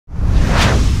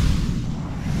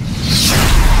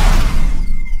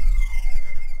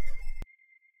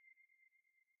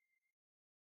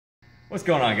What's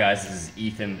going on, guys? This is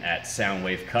Ethan at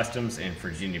Soundwave Customs in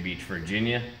Virginia Beach,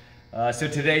 Virginia. So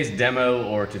today's demo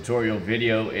or tutorial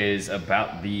video is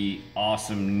about the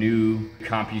awesome new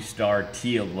Compustar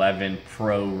T11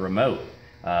 Pro remote.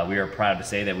 We are proud to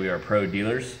say that we are pro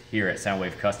dealers here at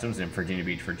Soundwave Customs in Virginia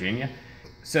Beach, Virginia.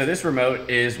 So this remote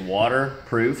is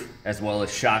waterproof as well as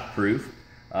shockproof.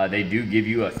 They do give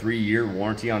you a 3-year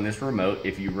warranty on this remote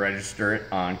if you register it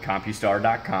on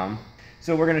Compustar.com.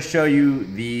 So we're going to show you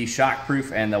the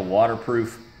shockproof and the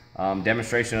waterproof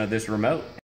demonstration of this remote.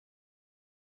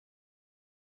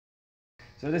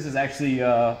 So this is actually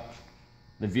the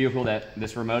vehicle that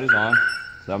this remote is on.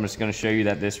 So I'm just going to show you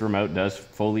that this remote does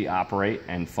fully operate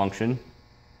and function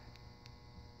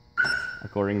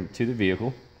according to the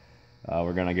vehicle.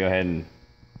 We're going to go ahead and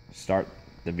start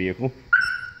the vehicle.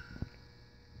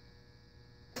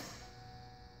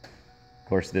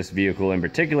 Of course, this vehicle in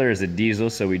particular is a diesel,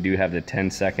 so we do have the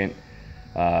 10-second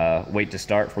wait to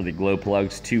start for the glow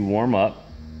plugs to warm up.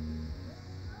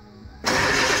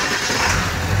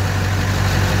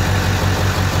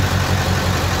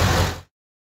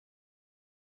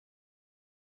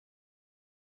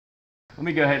 Let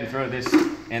me go ahead and throw this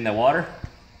in the water.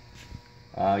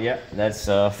 Yeah, that's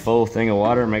a full thing of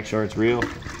water. Make sure it's real.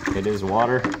 It is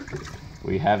water.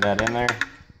 We have that in there.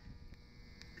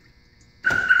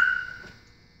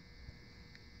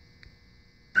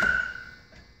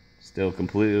 Still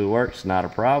completely works, not a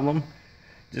problem.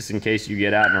 Just in case you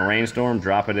get out in a rainstorm,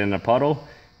 drop it in a puddle,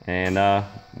 and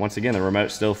once again, the remote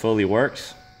still fully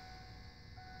works.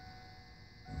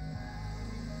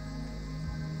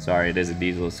 Sorry, it is a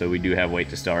diesel, so we do have wait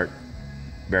to start.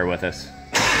 Bear with us.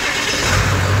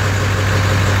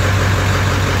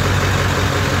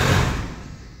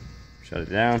 Shut it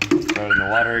down, throw it in the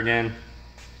water again,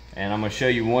 and I'm gonna show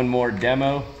you one more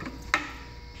demo.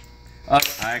 Oh,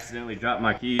 I accidentally dropped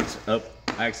my keys. Oh,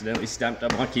 I accidentally stamped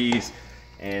up my keys,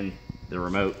 and the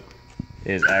remote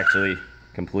is actually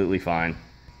completely fine.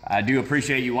 I do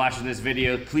appreciate you watching this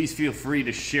video. Please feel free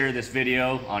to share this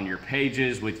video on your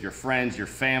pages with your friends, your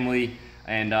family,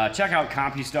 and check out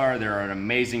Compustar. They're an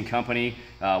amazing company.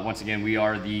 Once again, we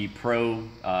are the pro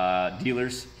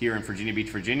dealers here in Virginia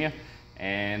Beach, Virginia.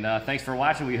 And thanks for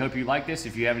watching. We hope you like this.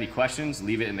 If you have any questions,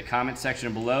 leave it in the comment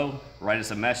section below. Write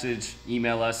us a message.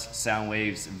 Email us,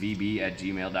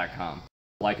 soundwavesvb@gmail.com.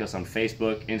 Like us on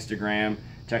Facebook, Instagram.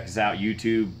 Check us out,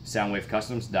 YouTube,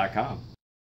 soundwavecustoms.com.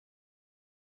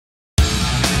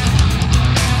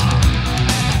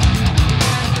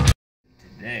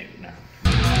 Today, no.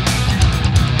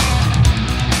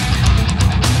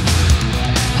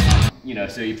 You know,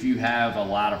 so if you have a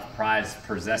lot of prized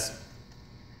possessions,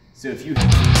 so if you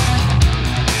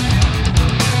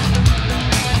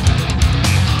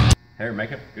hair and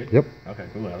makeup, good? Yep. Okay,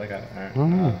 cool. I like that. All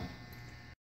right.